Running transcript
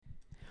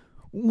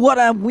What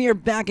up? We're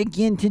back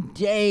again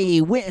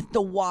today with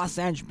the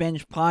Wasatch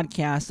Bench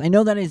podcast. I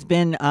know that it's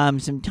been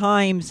some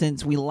time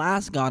since we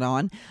last got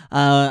on.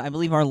 I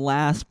believe our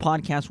last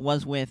podcast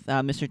was with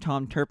Mr.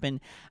 Tom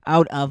Turpin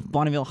out of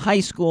Bonneville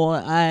High School.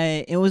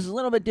 It was a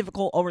little bit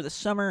difficult over the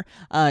summer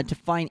to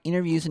find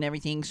interviews and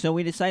everything, so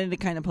we decided to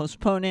kind of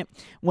postpone it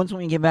once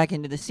we get back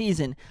into the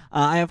season.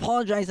 I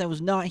apologize I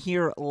was not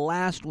here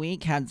last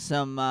week. Had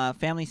some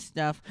family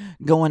stuff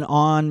going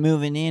on,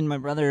 moving in. My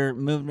brother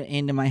moved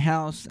into my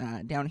house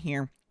down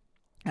here.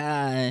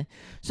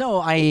 So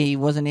I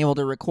wasn't able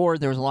to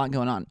record. There was a lot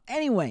going on.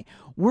 Anyway,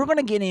 we're going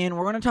to get in.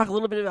 We're going to talk a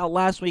little bit about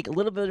last week, a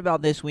little bit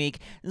about this week.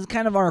 This is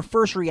kind of our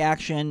first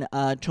reaction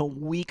to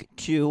week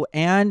 2.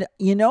 And,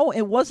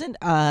 it wasn't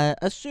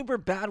a super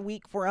bad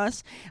week for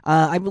us.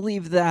 I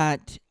believe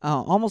that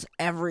almost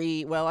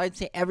I'd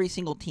say every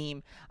single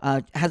team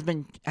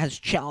has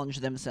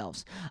challenged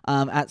themselves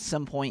at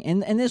some point.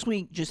 And this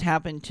week just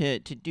happened to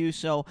do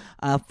so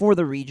for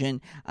the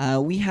region.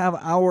 We have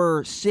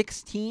our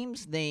 6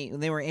 teams. They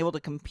were able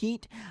to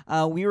compete.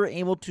 We were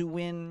able to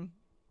win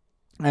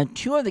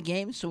 2 of the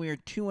games, so we are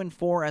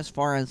 2-4 as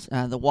far as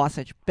the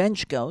Wasatch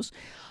Bench goes.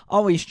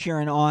 Always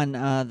cheering on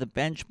the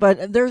bench,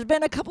 but there's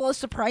been a couple of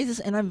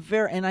surprises, and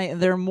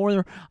there are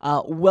more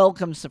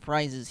welcome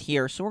surprises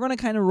here. So we're going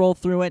to kind of roll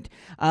through it.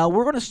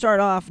 We're going to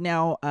start off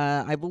now.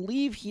 I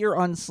believe here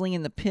on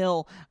Slinging the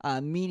Pill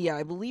Media,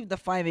 I believe the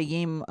 5A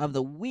game of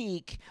the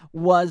week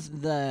was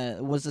the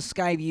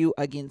Skyview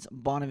against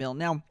Bonneville.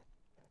 Now,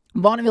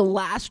 Bonneville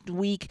last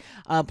week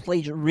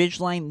played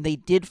Ridgeline. They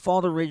did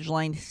fall to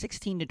Ridgeline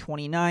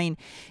 16-29,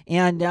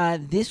 and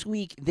this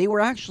week they were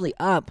actually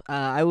up.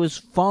 I was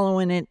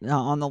following it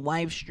on the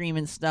live stream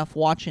and stuff,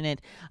 watching it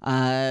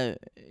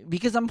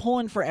because I'm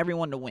pulling for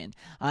everyone to win.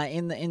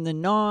 In the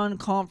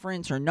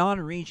non-conference or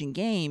non-region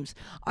games,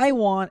 I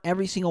want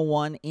every single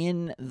one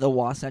in the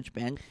Wasatch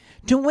Bench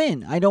to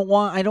win. I don't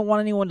want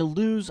anyone to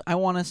lose. I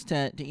want us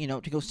to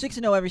go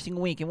 6-0 every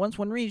single week. And once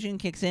one region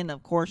kicks in,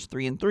 of course,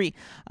 3-3.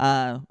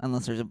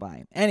 Unless there's a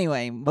bye.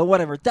 Anyway, but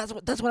whatever.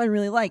 That's what I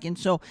really like. And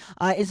so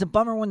it's a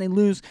bummer when they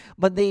lose,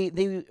 but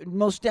they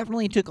most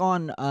definitely took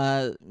on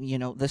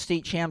the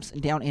state champs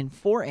down in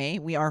 4A.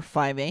 We are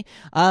 5A.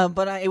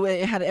 But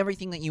it had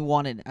everything that you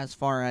wanted as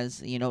far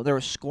as there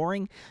was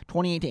scoring.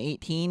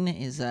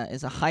 28-18 is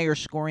a higher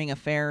scoring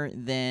affair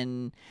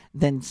than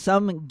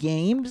some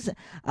games.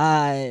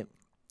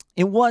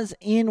 It was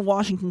in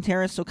Washington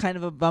Terrace, so kind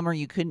of a bummer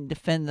you couldn't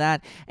defend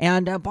that.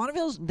 And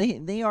Bonneville's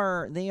they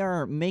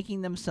are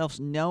making themselves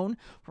known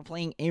for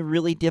playing a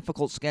really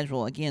difficult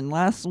schedule. Again,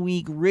 last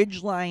week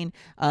Ridgeline,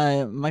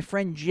 my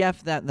friend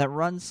Jeff that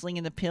runs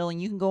Slinging the Pill, and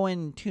you can go in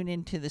and tune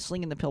into the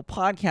Slinging the Pill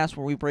podcast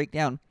where we break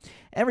down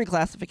every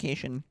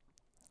classification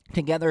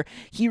together.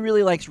 He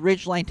really likes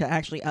Ridgeline to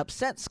actually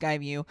upset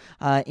Skyview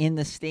in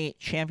the state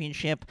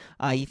championship.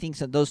 He thinks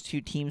that those 2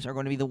 teams are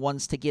going to be the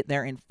ones to get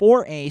there in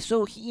 4A.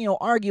 So,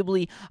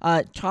 arguably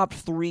top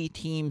 3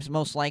 teams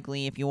most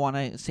likely, if you want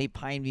to say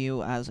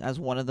Pineview as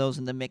one of those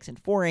in the mix in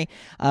 4A.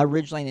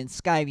 Ridgeline and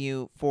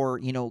Skyview for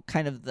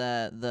kind of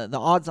the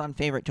odds-on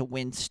favorite to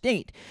win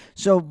state.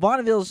 So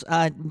Bonneville's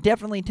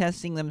definitely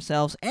testing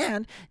themselves.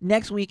 And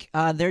next week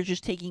they're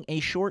just taking a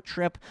short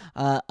trip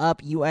up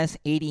US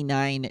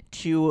 89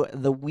 to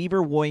the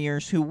Weber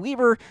Warriors, who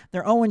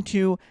they're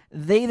 0-2.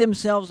 They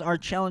themselves are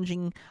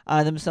challenging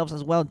themselves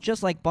as well,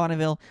 just like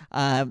Bonneville.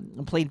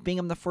 Played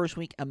Bingham the first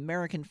week,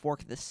 American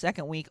Fork the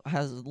second week,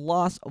 has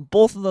lost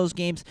both of those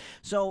games.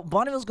 So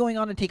Bonneville's going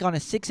on to take on a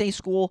 6A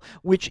school,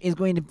 which is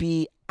going to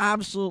be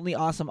absolutely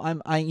awesome.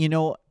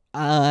 Bonneville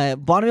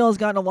has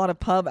gotten a lot of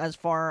pub as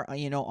far,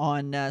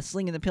 on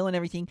Slinging the Pill and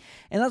everything,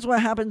 and that's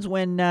what happens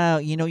when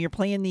you're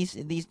playing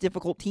these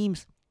difficult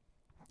teams,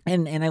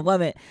 and I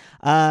love it.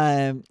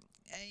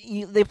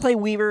 They play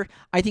Weber.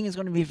 I think it's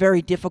going to be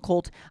very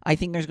difficult. I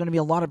think there's going to be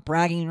a lot of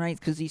bragging rights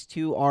because these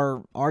 2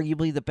 are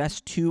arguably the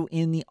best 2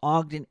 in the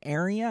Ogden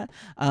area.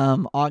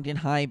 Ogden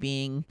High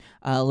being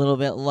a little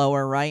bit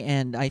lower, right?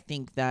 And I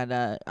think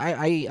that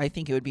I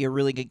think it would be a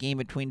really good game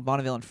between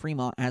Bonneville and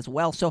Fremont as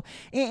well. So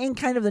in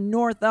kind of the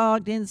North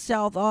Ogden,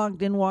 South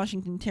Ogden,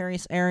 Washington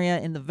Terrace area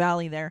in the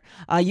valley there,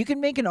 you can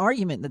make an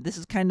argument that this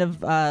is kind of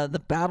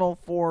the battle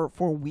for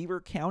Weber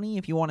County,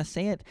 if you want to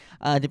say it,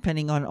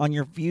 depending on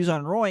your views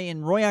on Roy.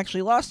 And Roy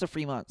actually lost to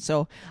Fremont.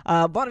 So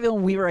Bonneville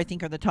and Weber, I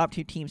think, are the top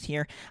 2 teams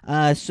here.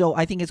 So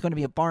I think it's going to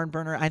be a barn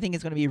burner. I think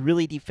it's going to be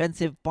really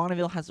defensive.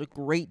 Bonneville has a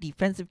great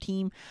defensive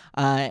team,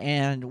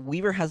 and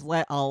Weber has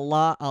let a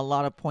lot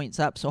of points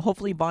up. So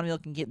hopefully Bonneville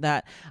can get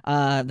that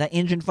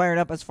engine fired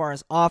up as far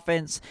as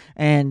offense.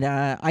 And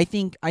I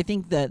think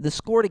the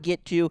score to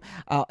get to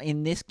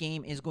in this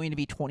game is going to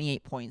be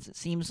 28 points. It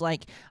seems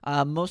like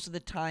most of the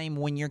time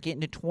when you're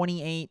getting to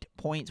 28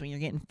 points, when you're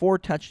getting 4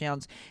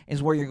 touchdowns,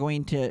 is where you're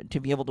going to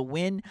be able to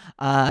win.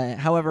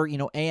 However,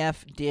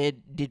 AF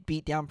did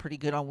beat down pretty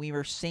good on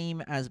Weaver,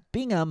 same as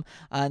Bingham,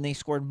 and they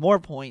scored more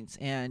points.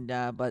 And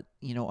but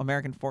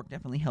American Fork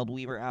definitely held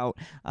Weaver out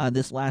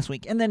this last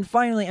week. And then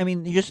finally, I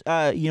mean, just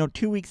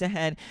 2 weeks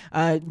ahead,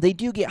 they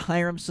do get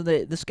Hiram, so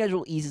the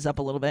schedule eases up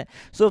a little bit.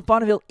 So if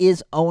Bonneville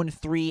is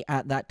 0-3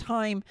 at that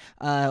time,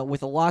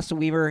 with a loss to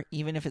Weaver,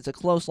 even if it's a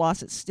close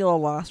loss, it's still a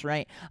loss,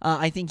 right?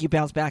 I think you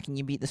bounce back and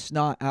you beat the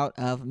snot out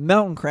of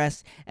Mountain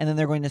Crest, and then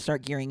they're going to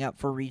start gearing up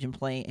for region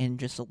play in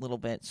just a little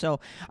bit. So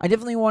I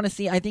definitely want to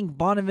see. I think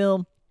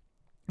Bonneville,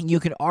 you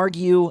could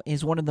argue,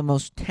 is one of the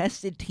most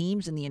tested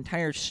teams in the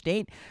entire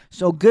state.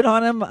 So good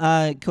on him.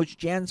 Coach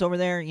Jan's over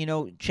there,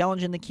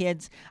 challenging the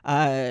kids,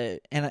 and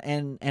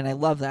I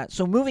love that.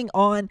 So moving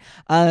on,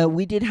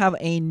 we did have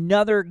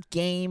another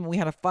game. We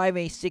had a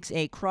 5A,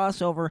 6A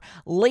crossover.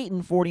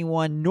 Layton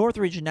 41,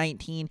 Northridge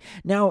 19.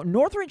 Now,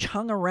 Northridge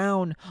hung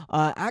around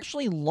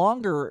actually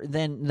longer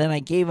than I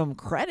gave them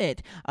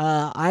credit.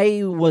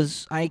 I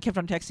kept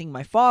on texting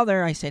my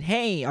father. I said,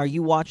 hey, are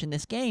you watching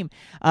this game?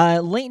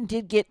 Layton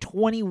did get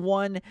 21-0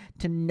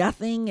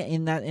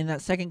 in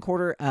that second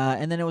quarter,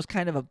 and then it was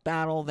kind of a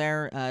battle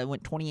there. It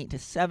went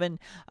 28-7,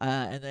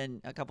 and then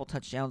a couple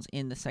touchdowns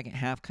in the second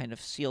half kind of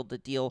sealed the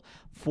deal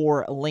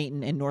for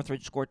Layton, and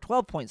Northridge scored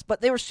 12 points,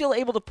 but they were still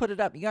able to put it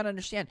up. You got to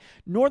understand,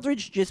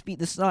 Northridge just beat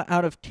the snot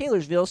out of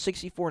Taylorsville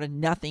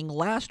 64-0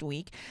 last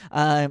week,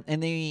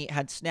 and they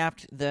had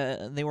snapped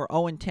they were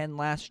 0-10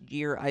 last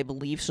year, I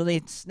believe, so they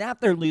had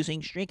snapped their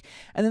losing streak,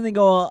 and then they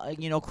go,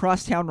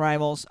 crosstown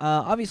rivals.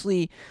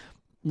 Obviously,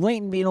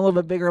 Layton being a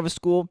little bit bigger of a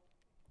school,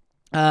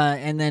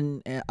 and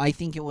then I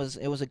think it was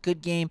a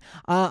good game.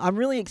 I'm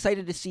really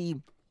excited to see,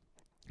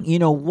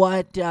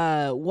 what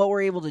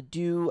we're able to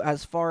do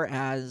as far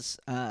as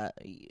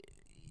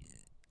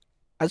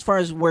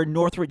where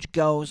Northridge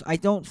goes. I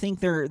don't think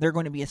they're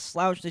going to be a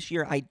slouch this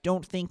year. I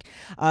don't think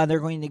they're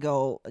going to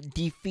go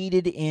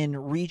defeated in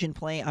region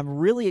play. I'm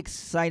really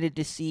excited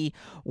to see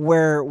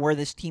where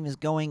this team is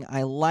going.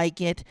 I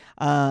like it.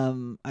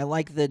 I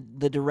like the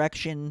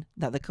direction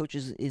that the coach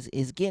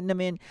is getting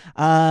them in.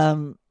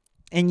 And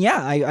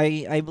yeah,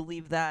 I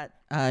believe that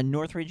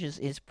Northridge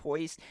is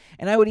poised,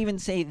 and I would even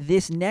say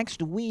this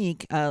next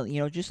week,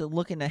 just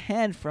looking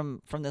ahead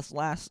from this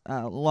last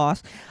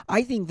loss,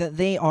 I think that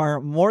they are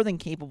more than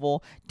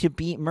capable to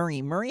beat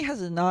Murray. Murray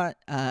has not,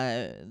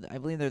 I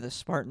believe they're the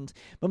Spartans,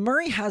 but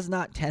Murray has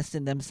not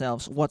tested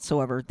themselves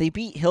whatsoever. They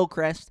beat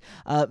Hillcrest.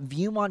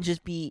 Viewmont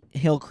just beat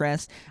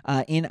Hillcrest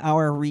in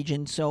our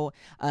region, so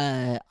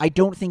I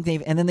don't think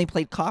and then they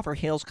played Copper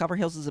Hills. Copper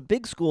Hills is a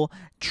big school,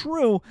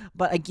 true,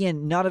 but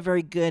again, not a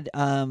very good,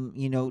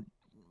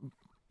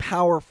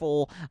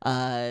 powerful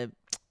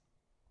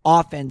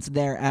offense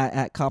there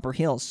at Copper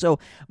Hills. So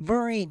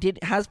Murray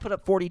has put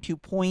up 42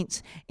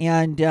 points,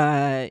 and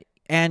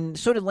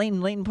so did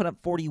Layton. Layton put up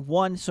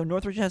 41, so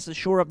Northridge has to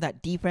shore up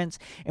that defense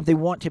if they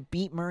want to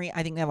beat Murray.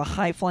 I think they have a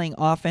high-flying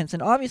offense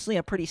and obviously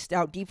a pretty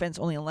stout defense,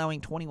 only allowing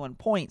 21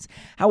 points.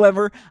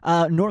 However,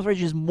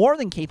 Northridge is more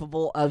than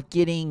capable of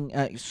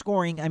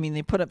scoring. I mean,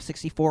 they put up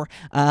 64.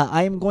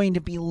 I am going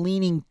to be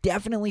leaning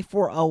definitely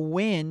for a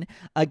win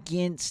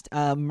against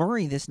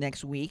Murray this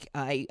next week.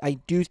 I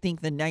do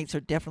think the Knights are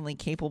definitely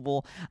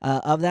capable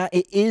of that.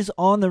 It is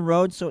on the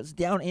road, so it's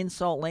down in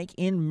Salt Lake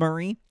in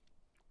Murray.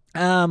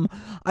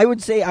 I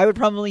would say I would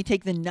probably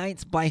take the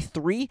Knights by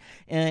 3.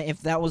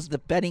 If that was the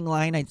betting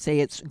line, I'd say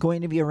it's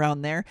going to be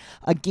around there.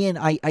 Again,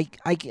 I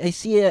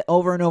see it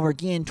over and over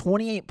again.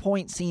 28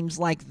 points seems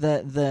like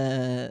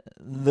the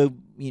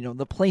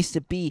place to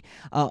be.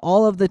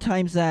 All of the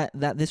times that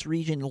this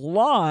region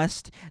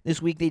lost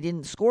this week, they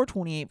didn't score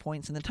 28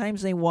 points, and the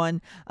times they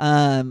won,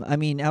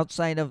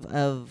 outside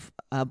of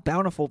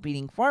Bountiful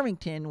beating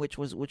Farmington, which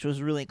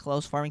was really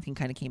close. Farmington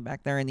kind of came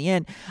back there in the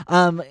end.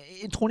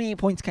 28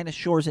 points kind of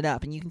shores it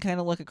up, and you can kind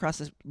of look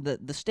across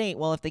the state.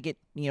 Well, if they get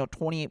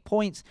 28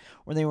 points,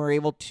 where they were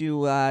able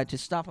to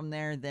stop them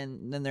there,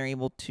 then they're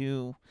able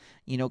to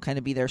kind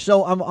of be there.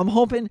 So I'm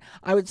hoping.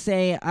 I would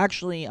say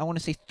actually I want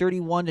to say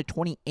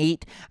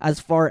 31-28 as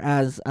far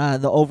as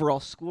the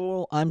overall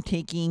score. I'm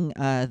taking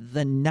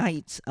the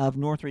Knights of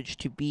Northridge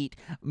to beat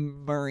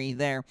Murray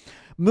there.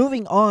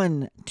 Moving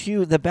on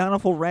to the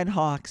Bountiful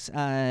Redhawks,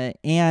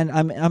 and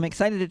I'm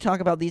excited to talk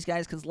about these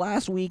guys because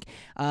last week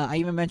I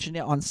even mentioned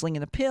it on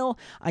Slinging a Pill.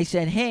 I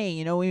said,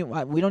 hey,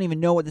 we don't even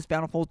know what this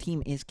Bountiful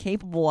team is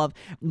capable of.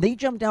 They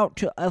jumped out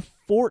to a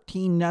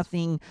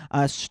 14-0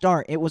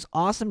 start. It was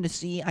awesome to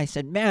see. I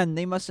said, man,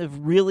 they must have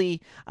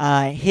really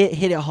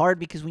hit it hard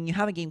because when you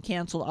have a game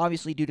canceled,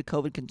 obviously due to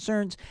COVID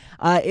concerns,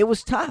 it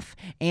was tough,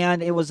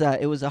 and it was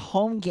a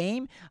home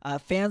game.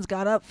 Fans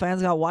got up,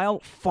 fans got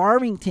wild.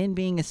 Farmington,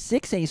 being a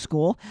 6A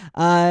school,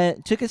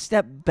 took a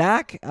step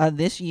back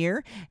this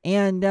year,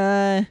 and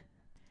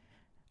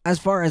as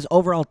far as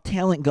overall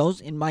talent goes,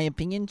 in my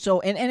opinion.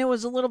 So, and it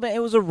was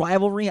it was a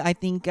rivalry. I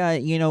think,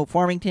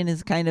 Farmington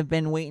has kind of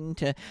been waiting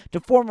to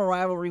form a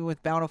rivalry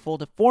with Bountiful,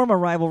 to form a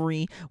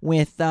rivalry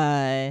with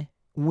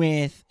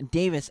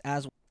Davis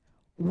as well.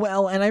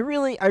 Well, and I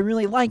really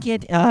like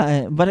it.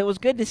 But it was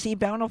good to see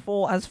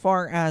Bountiful as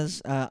far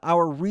as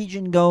our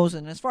region goes,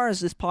 and as far as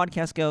this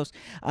podcast goes,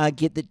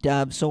 get the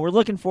dub. So we're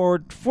looking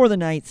forward for the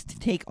Knights to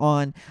take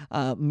on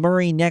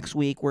Murray next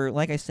week. Where,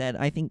 like I said,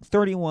 I think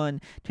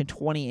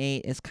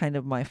 31-28 is kind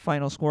of my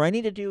final score. I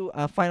need to do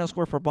a final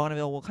score for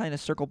Bonneville. We'll kind of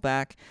circle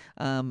back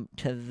to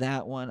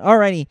that one.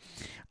 Alrighty.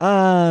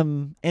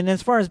 And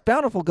as far as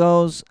Bountiful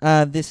goes,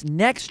 this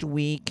next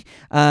week,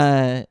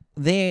 they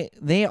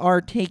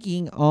are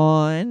taking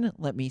on,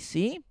 let me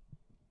see,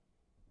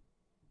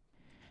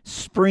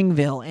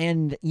 Springville.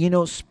 And,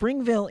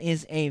 Springville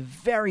is a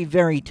very,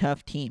 very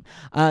tough team.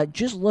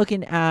 Just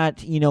looking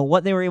at,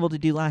 what they were able to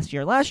do last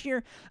year. Last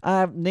year,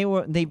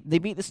 they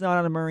beat the snot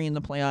out of Murray in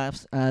the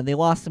playoffs. They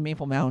lost to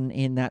Maple Mountain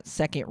in that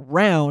second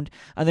round.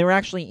 They were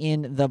actually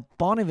in the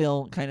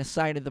Bonneville kind of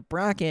side of the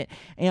bracket.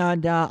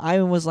 And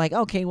I was like,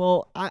 okay,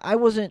 well, I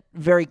wasn't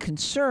very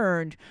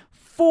concerned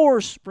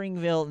for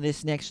Springville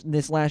this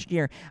last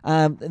year.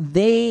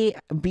 They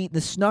beat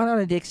the snot out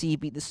of Dixie,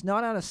 beat the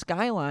snot out of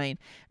Skyline,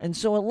 and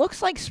so it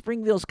looks like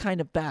Springville's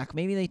kind of back.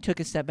 Maybe they took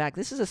a step back.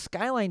 This is a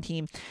Skyline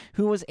team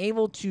who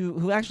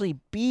actually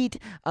beat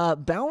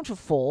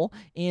Bountiful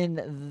in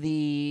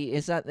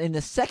the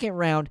second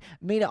round,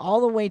 made it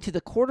all the way to the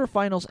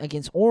quarterfinals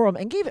against Orem,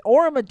 and gave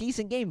Orem a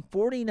decent game,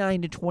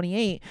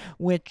 49-28,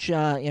 which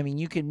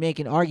you could make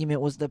an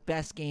argument was the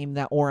best game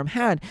that Orem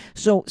had.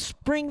 So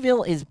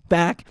Springville is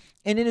back,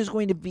 and it is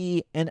going to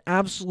be an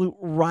absolute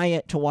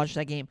riot to watch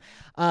that game.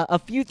 A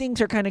few things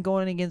are kind of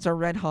going against our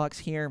Red Hawks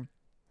here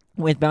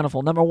with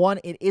Bountiful. Number one,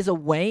 it is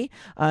away.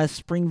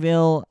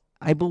 Springville,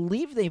 I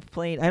believe they've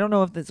played, I don't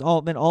know if it's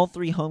been all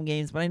three home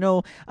games, but I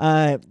know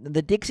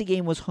the Dixie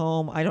game was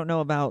home. I don't know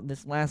about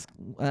this last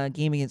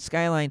game against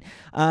Skyline,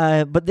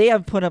 but they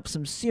have put up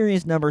some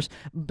serious numbers.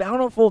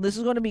 Bountiful, this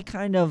is going to be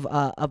kind of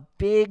a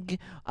big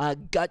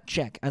gut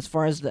check as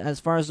far as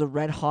the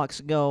Red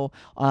Hawks go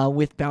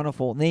with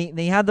Bountiful.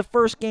 They had the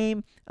first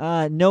game,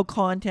 no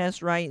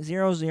contest, right,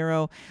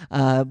 0-0,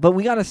 but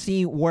we got to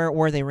see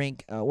where they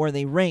rank,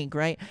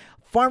 right?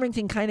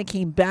 Farmington kind of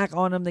came back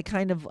on them. They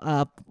kind of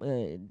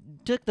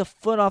took the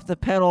foot off the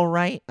pedal,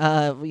 right?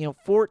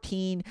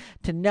 14-0,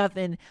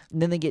 and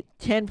then they get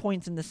 10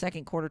 points in the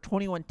second quarter,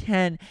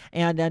 21-10,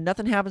 and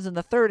nothing happens in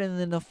the third, and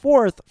then the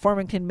fourth,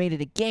 Farmington made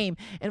it a game,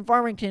 and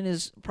Farmington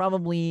is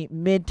probably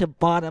mid to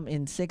bottom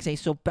in 6A,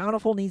 so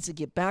Bountiful needs to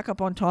get back up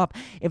on top.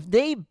 If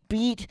they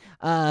beat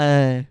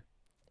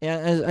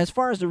as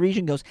far as the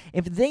region goes,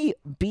 if they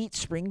beat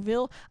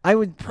Springville, I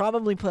would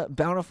probably put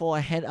Bountiful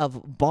ahead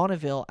of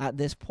Bonneville at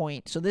this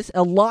point. So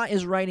a lot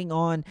is riding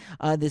on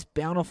this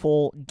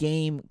Bountiful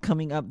game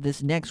coming up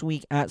this next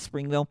week at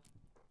Springville.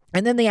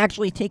 And then they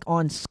actually take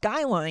on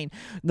Skyline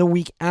the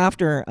week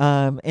after.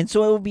 And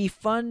so it will be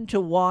fun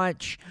to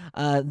watch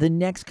the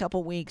next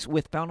couple weeks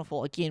with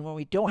Bountiful. Again, when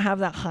we don't have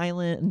that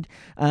Highland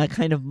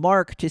kind of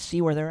mark to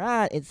see where they're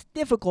at, it's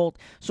difficult.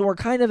 So we're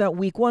kind of at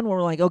week one where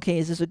we're like, okay,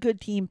 is this a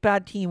good team,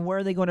 bad team? Where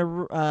are they going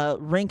to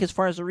rank as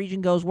far as the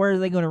region goes? Where are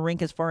they going to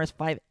rank as far as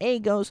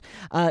 5A goes?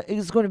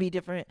 It's going to be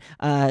different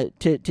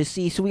to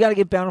see. So we got to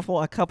give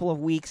Bountiful a couple of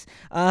weeks.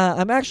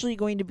 I'm actually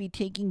going to be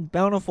taking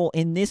Bountiful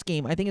in this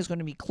game. I think it's going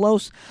to be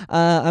close.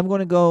 I'm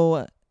going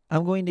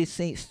to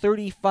say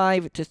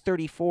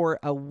 35-34,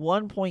 a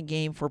 1-point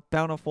game for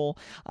Bountiful.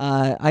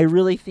 I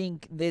really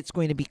think that it's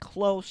going to be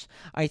close.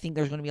 I think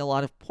there's going to be a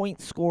lot of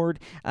points scored,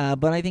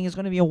 but I think it's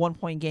going to be a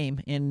 1-point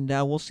game, and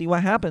we'll see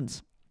what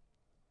happens.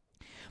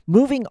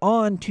 Moving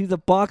on to the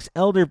Box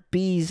Elder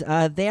Bees,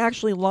 they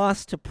actually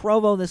lost to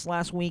Provo this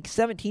last week,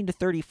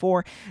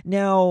 17-34.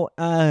 Now,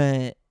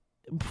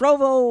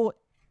 Provo,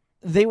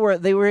 they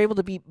were able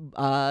to beat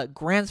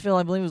Grantsville.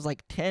 I believe it was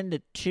like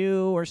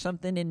 10-2 or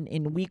something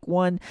in week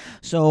one.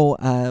 So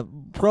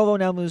Provo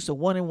now moves to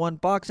 1-1.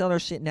 Box Elder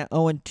sitting at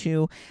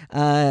 0-2,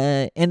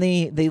 and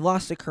they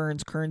lost to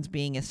Kearns. Kearns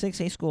being a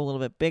 6A school, a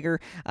little bit bigger.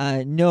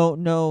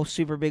 No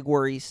super big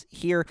worries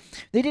here.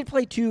 They did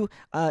play two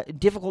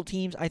difficult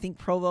teams. I think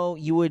Provo,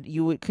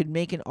 you could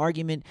make an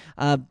argument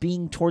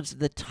being towards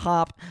the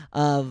top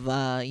of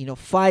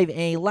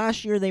 5A.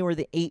 Last year they were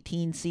the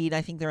 18 seed.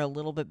 I think they're a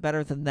little bit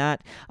better than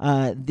that.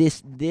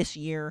 This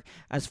year,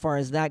 as far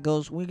as that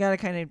goes, we got to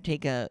kind of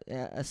take a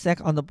sec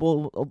on the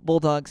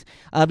Bulldogs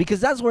because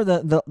that's where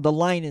the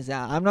line is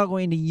at. I'm not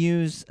going to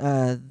use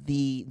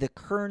the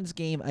Kearns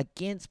game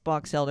against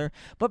Box Elder,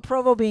 but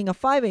Provo being a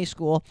 5A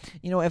school,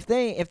 if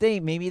they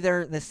maybe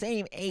they're the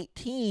same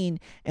 18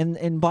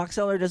 and Box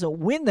Elder doesn't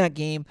win that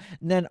game,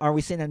 then are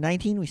we sitting at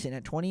 19? We sitting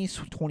at 20,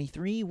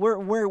 23?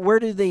 Where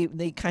do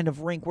they kind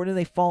of rank? Where do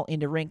they fall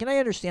into rank? And I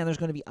understand there's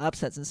going to be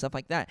upsets and stuff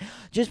like that.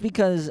 Just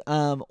because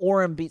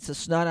Orem beats the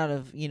snot out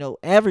of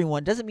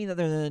everyone doesn't mean that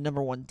they're the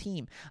number one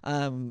team.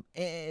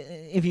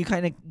 If you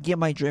kind of get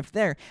my drift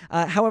there.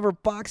 However,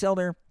 Box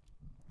Elder,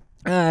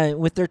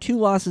 with their 2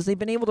 losses, they've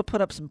been able to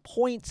put up some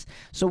points,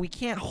 so we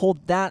can't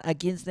hold that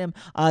against them.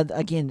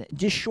 Again,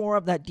 just shore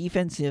up that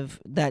defensive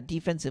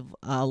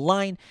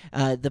line,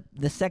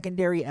 the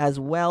secondary as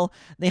well.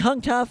 They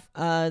hung tough.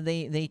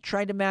 They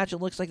tried to match. It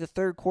looks like the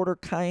third quarter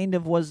kind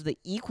of was the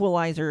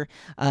equalizer.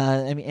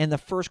 In the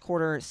first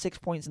quarter, 6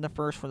 points in the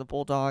first for the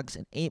Bulldogs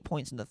and 8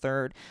 points in the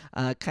third.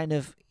 Kind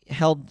of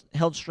held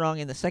strong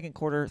in the second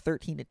quarter,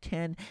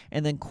 13-10,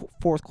 and then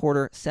fourth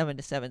quarter,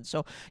 7-7.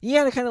 So you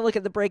got to kind of look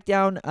at the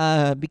breakdown.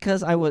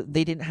 Because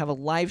they didn't have a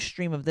live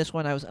stream of this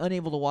one, I was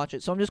unable to watch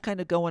it. So I'm just kind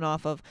of going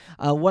off of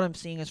what I'm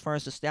seeing as far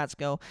as the stats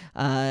go.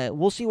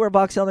 We'll see where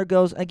Box Elder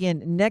goes.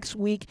 Again, next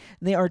week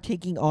they are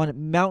taking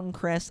on Mountain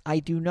Crest. I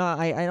don't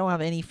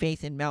have any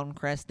faith in Mountain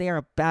Crest. They are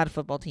a bad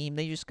football team.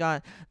 They just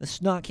got the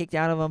snot kicked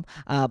out of them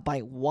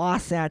by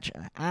Wasatch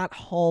at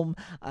home.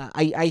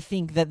 I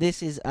think that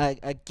this is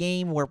a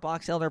game where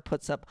Box Elder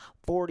puts up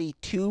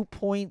 42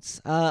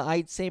 points.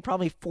 I'd say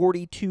probably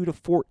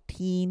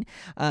 42-14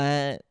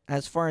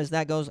 as far as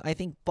that goes. I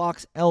think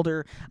Box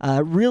Elder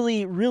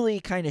really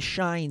kind of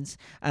shines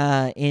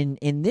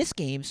in this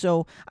game.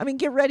 So, I mean,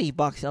 get ready,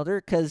 Box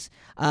Elder, because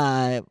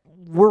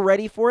we're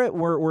ready for it.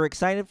 We're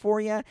excited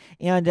for you.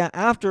 And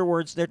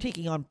afterwards, they're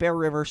taking on Bear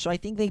River. So I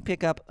think they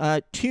pick up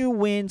 2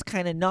 wins,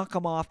 kind of knock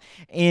them off,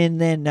 and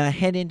then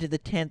head into the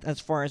 10th as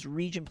far as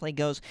region play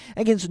goes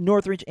against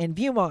Northridge and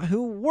Viewmont,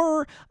 who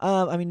were,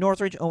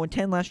 Northridge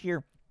 0-10 last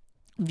year.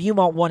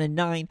 Viewmont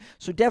 1-9,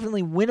 so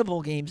definitely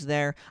winnable games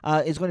there.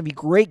 It's going to be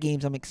great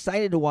games. I'm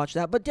excited to watch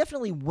that, but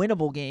definitely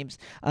winnable games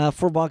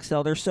for Box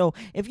Elder. So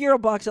if you're a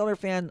Box Elder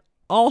fan,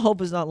 all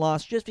hope is not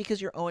lost. Just because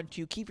you're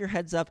 0-2, keep your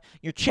heads up.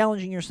 You're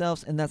challenging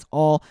yourselves, and that's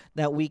all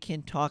that we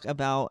can talk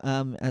about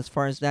as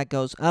far as that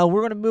goes. We're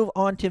going to move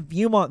on to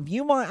Viewmont.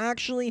 Viewmont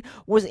actually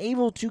was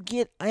able to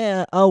get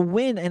a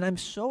win, and I'm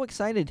so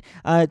excited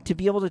to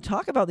be able to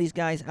talk about these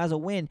guys as a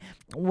win.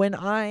 When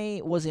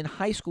I was in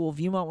high school,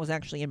 Viewmont was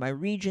actually in my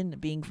region,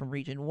 being from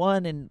Region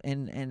 1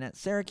 and at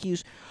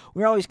Syracuse.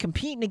 We were always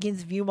competing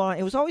against Viewmont.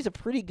 It was always a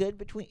pretty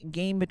good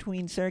game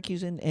between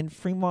Syracuse and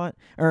Syracuse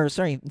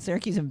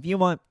and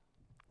Viewmont.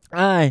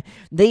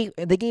 They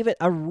gave it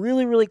a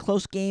really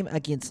close game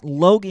against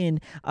Logan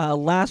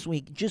last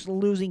week, just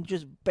losing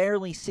just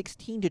barely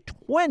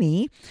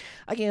 16-20.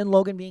 Again,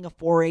 Logan being a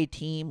 4A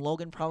team,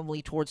 Logan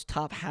probably towards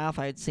top half,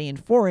 I'd say, in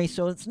 4A,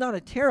 so it's not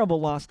a terrible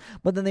loss,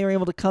 but then they were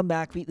able to come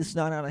back, beat the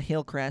snot out of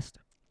Hillcrest.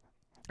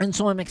 And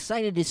so I'm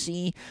excited to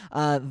see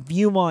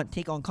Viewmont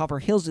take on Copper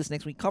Hills this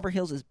next week. Copper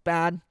Hills is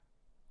bad.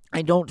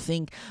 I don't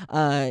think,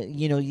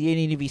 you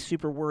need to be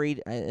super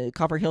worried.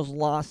 Copper Hills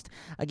lost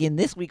again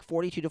this week,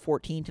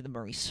 42-14 to the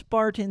Murray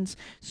Spartans.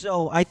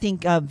 So I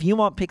think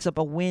Viewmont picks up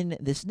a win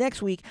this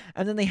next week,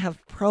 and then they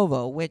have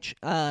Provo, which,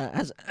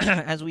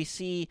 as we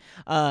see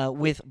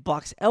with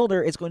Box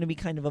Elder, it's going to be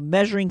kind of a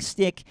measuring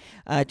stick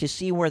to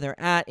see where they're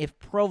at. If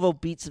Provo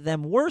beats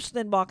them worse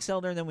than Box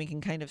Elder, then we can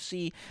kind of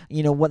see,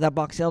 what that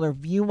Box Elder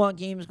Viewmont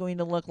game is going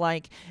to look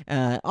like.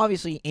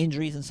 Obviously,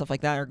 injuries and stuff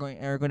like that are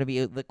going to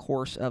be the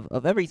course of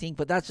everything.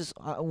 But that's just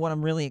what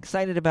I'm really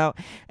excited about.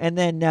 And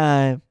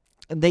then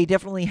they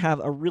definitely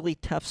have a really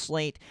tough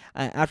slate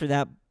after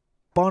that.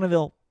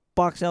 Bonneville,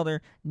 Box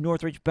Elder,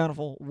 Northridge,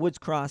 Bountiful, Woods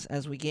Cross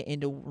as we get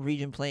into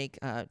region play,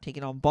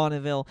 taking on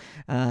Bonneville,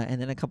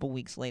 and then a couple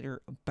weeks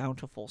later,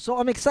 Bountiful. So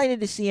I'm excited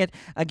to see it.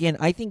 Again,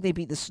 I think they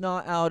beat the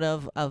snot out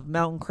of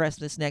Mountain Crest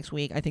this next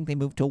week. I think they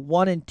move to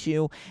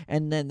 1-2,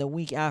 and then the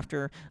week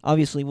after,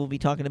 obviously we'll be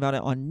talking about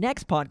it on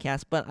next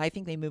podcast, but I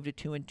think they move to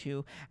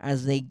 2-2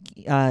 as they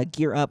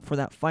gear up for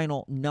that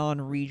final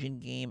non-region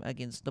game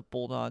against the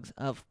Bulldogs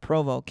of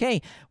Provo.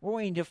 Okay, we're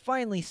going to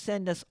finally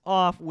send us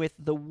off with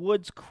the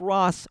Woods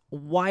Cross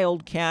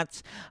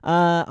Wildcats.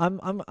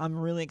 I'm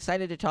really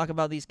excited to talk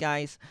about these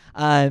guys.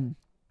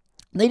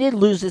 They did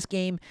lose this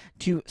game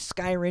to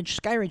Skyridge.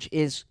 Skyridge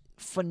is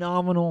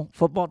phenomenal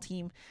football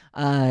team.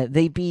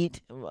 They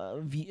beat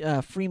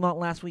Fremont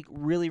last week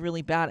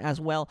really bad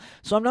as well.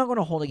 So I'm not going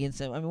to hold against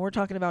them. I mean, we're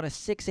talking about a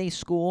 6A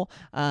school.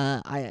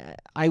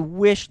 I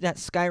wish that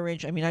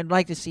Skyridge, I'd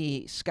like to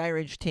see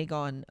Skyridge take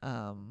on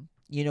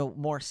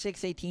more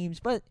 6A teams,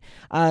 but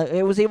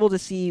I was able to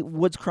see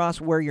Woods Cross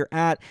where you're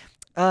at.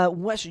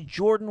 West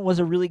Jordan was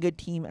a really good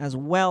team as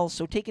well,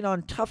 so taking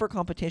on tougher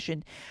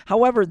competition.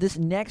 However, this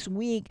next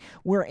week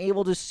we're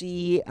able to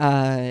see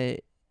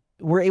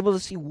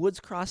Woods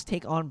Cross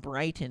take on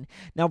Brighton.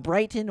 Now,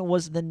 Brighton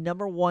was the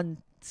number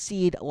 1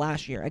 seed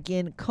last year.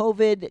 Again,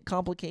 COVID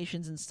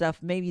complications and stuff,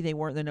 maybe they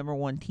weren't the number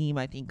 1 team.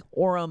 I think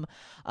Orem,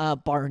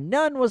 bar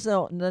none, was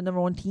the number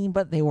 1 team,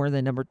 but they were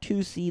the number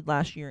 2 seed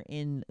last year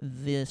in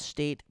the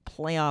state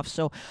playoffs.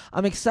 So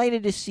I'm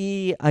excited to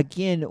see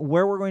again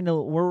where we're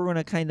going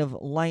to kind of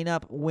line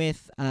up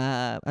with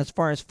as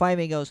far as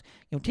 5A goes.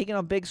 Taking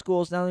on big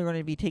schools. Now they're going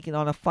to be taking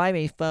on a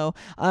 5A foe.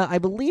 I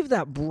believe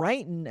that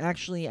Brighton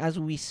actually, as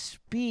we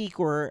speak,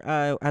 or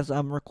as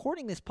I'm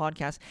recording this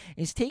podcast,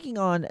 is taking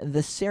on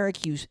the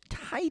Syracuse Syracuse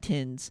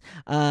Titans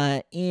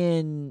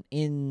in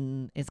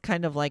it's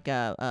kind of like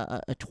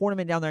a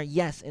tournament down there.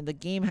 Yes, and the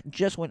game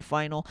just went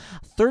final,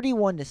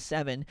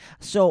 31-7.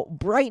 So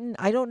Brighton,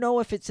 I don't know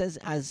if it's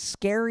as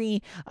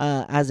scary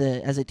as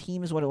a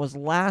team as what it was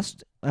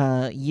last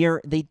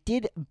year. They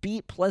did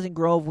beat Pleasant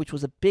Grove, which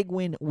was a big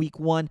win week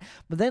 1,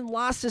 but then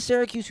lost to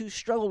Syracuse, who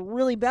struggled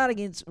really bad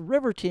against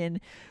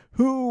Riverton,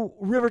 who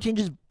Riverton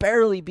just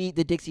barely beat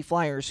the Dixie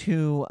Flyers,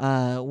 who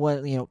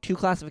was 2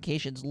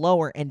 classifications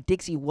lower, and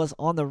Dixie was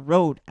on the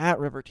road at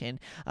Riverton,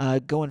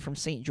 going from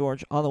St.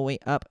 George all the way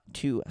up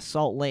to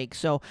Salt Lake.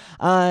 So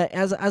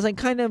as I'm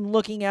kind of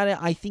looking at it,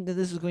 I think that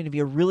this is going to be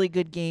a really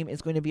good game.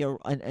 It's going to be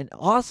an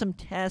awesome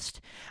test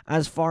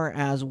as far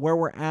as where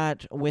we're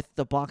at with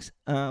the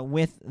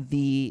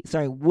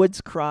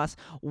Woods Cross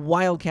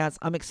Wildcats.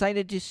 I'm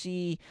excited to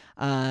see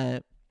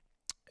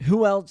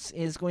who else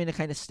is going to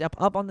kind of step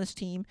up on this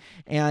team.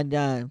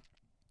 And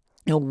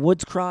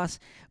Woods Cross,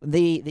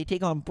 they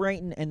take on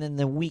Brighton, and then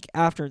the week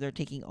after they're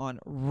taking on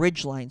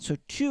Ridgeline. So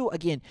two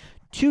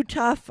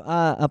tough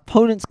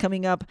opponents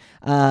coming up.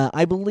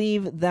 I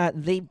believe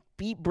that they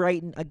beat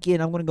Brighton. Again,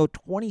 I'm going to go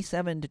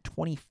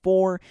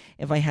 27-24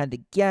 if I had to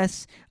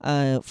guess,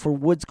 for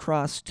Woods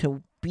Cross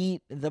to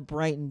beat the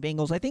Brighton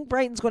Bengals. I think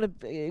Brighton's going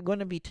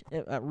to be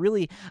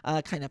really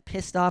kind of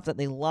pissed off that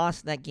they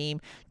lost that game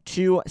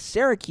to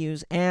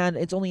Syracuse, and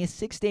it's only a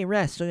 6-day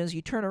rest. So as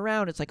you turn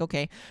around, it's like,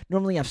 okay,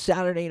 normally you have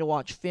Saturday to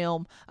watch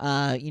film.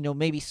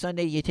 Maybe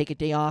Sunday you take a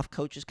day off.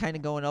 Coach is kind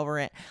of going over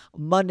it.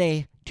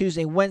 Monday,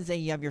 Tuesday, Wednesday,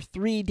 you have your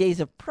 3 days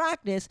of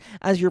practice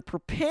as you're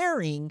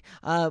preparing.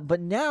 But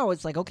now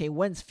it's like, okay,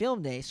 when's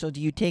film day? So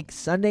do you take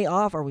Sunday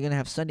off? Are we going to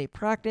have Sunday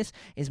practice?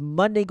 Is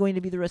Monday going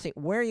to be the rest day?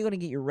 Where are you going to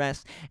get your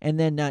rest? And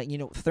then,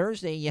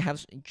 Thursday you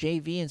have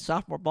JV and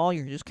sophomore ball.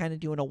 You're just kind of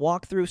doing a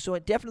walkthrough. So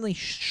it definitely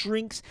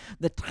shrinks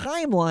the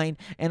timeline.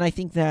 And I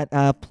think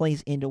that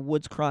plays into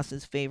Woods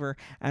Cross's favor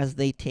as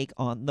they take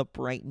on the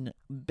Brighton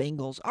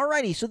Bengals.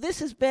 Alrighty, so this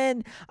has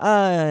been,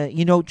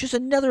 just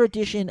another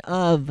edition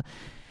of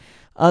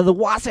the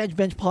Wasatch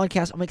Bench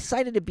Podcast. I'm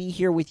excited to be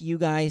here with you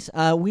guys.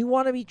 We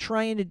want to be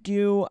trying to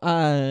do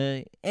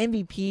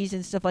MVPs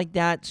and stuff like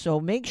that, so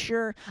make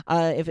sure,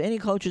 if any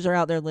coaches are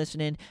out there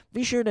listening,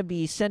 be sure to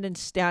be sending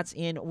stats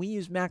in. We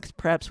use Max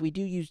Preps. We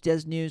do use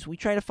Des News. We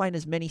try to find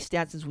as many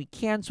stats as we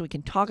can so we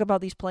can talk about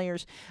these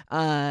players.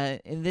 And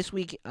this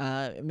week,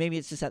 maybe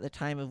it's just at the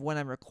time of when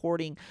I'm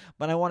recording,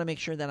 but I want to make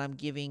sure that I'm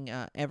giving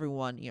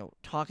everyone,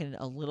 talking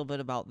a little bit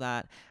about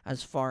that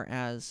as far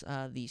as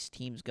these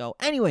teams go.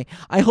 Anyway,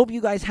 I hope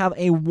you guys have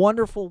a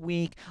wonderful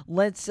week.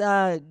 Let's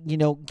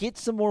get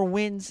some more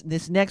wins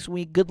this next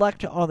week. Good luck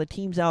to all the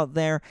teams out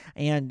there,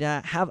 and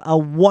have a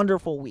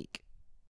wonderful week.